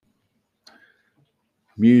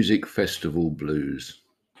Music Festival Blues.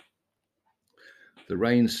 The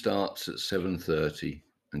rain starts at 7:30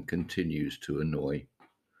 and continues to annoy.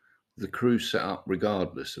 The crew set up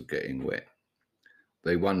regardless of getting wet.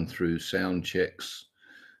 They run through sound checks,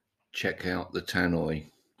 check out the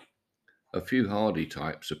tannoy. A few hardy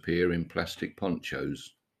types appear in plastic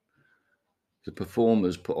ponchos. The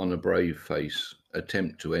performers put on a brave face,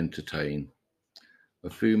 attempt to entertain. A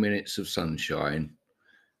few minutes of sunshine,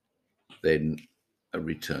 then a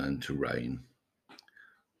return to rain.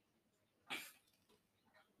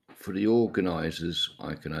 For the organisers,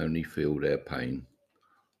 I can only feel their pain.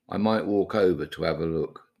 I might walk over to have a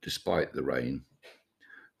look, despite the rain.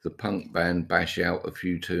 The punk band bash out a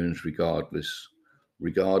few tunes regardless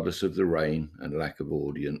of the rain and lack of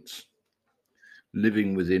audience.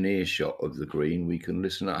 Living within earshot of the green, we can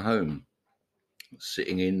listen at home,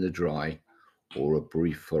 sitting in the dry, or a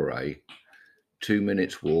brief foray. 2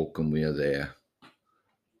 minutes walk and we are there.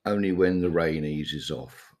 Only when the rain eases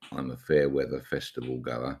off, I'm a fair weather festival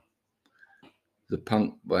goer. The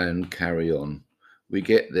punk band carry on. We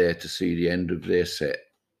get there to see the end of their set,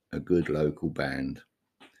 a good local band.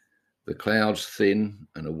 The clouds thin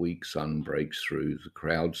and a weak sun breaks through, the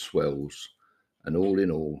crowd swells, and all in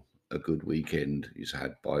all, a good weekend is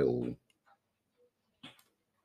had by all.